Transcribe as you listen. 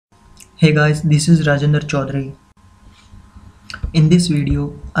Hey guys, this is Rajendra Chaudhary. In this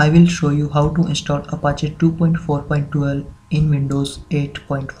video, I will show you how to install Apache 2.4.12 in Windows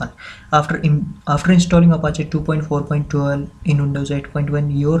 8.1. After installing Apache 2.4.12 in Windows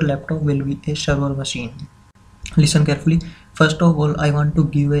 8.1, your laptop will be a server machine. Listen carefully. First of all, I want to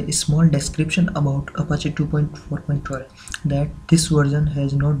give a small description about Apache 2.4.12. That this version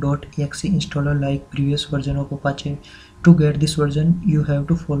has no .exe installer like previous version of Apache. To get this version, you have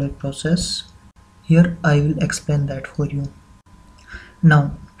to follow a process. Here I will explain that for you.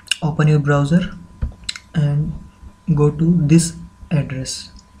 Now open your browser and go to this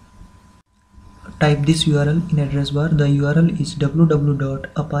address. Type this URL in address bar. The URL is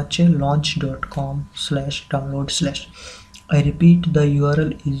www.apachelaunch.com/download/. I repeat, the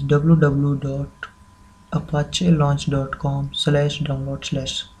URL is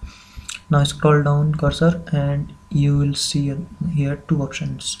www.apachelaunch.com/download/. Now scroll down cursor and you will see here two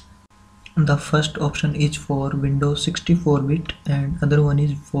options. The first option is for Windows 64-bit and other one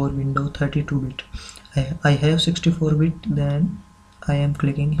is for Windows 32-bit. I have 64-bit, then I am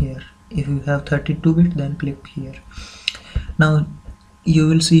clicking here. If you have 32-bit, then click here. Now you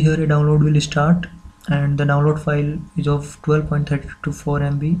will see here a download will start and the download file is of 12.324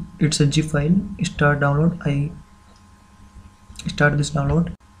 MB. It's a zip file. Start download. I start this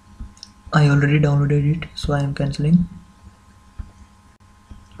download. I already downloaded it, so I am cancelling.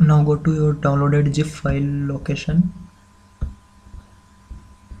 Now go to your downloaded zip file location.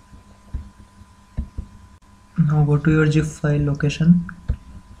 Now go to your zip file location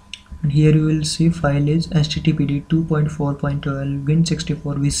and here you will see file is httpd 2.4.12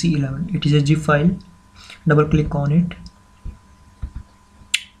 win64 vc11. It is a zip file. Double click on it.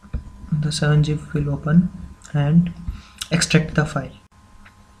 The 7-zip will open and extract the file.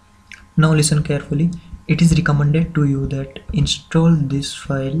 Now listen carefully. It is recommended to you that install this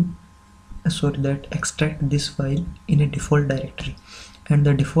file, extract this file in a default directory, and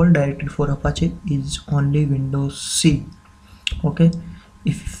the default directory for Apache is only Windows C. Okay,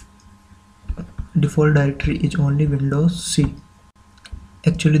 if default directory is only Windows C.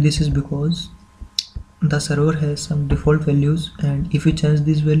 Actually this is because the server has some default values, and if you change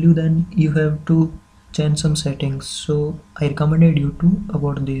this value then you have to change some settings, so I recommended you to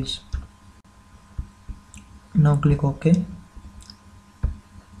avoid these. Now click OK.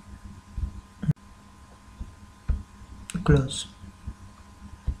 Close.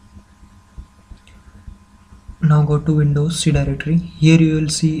 Now go to Windows C directory. Here you will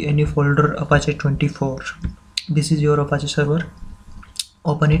see a new folder Apache 24. This is your Apache server.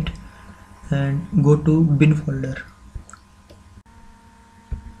 Open it and go to bin folder.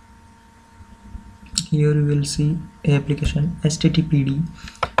 Here you will see a application HTTPD.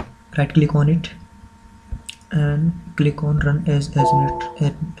 Right click on it and click on run as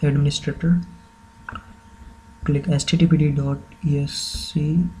administrator. Click httpd.esc,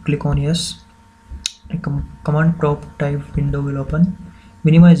 click on yes. A command prompt type window will open.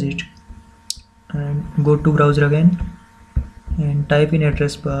 Minimize it and go to browser again and type in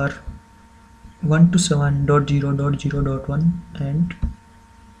address bar 127.0.0.1 and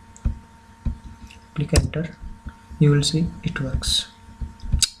click enter. You will see it works.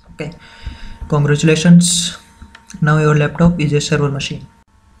 Okay, congratulations. Now your laptop is a server machine.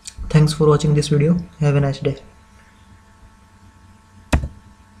 Thanks for watching this video. Have a nice day.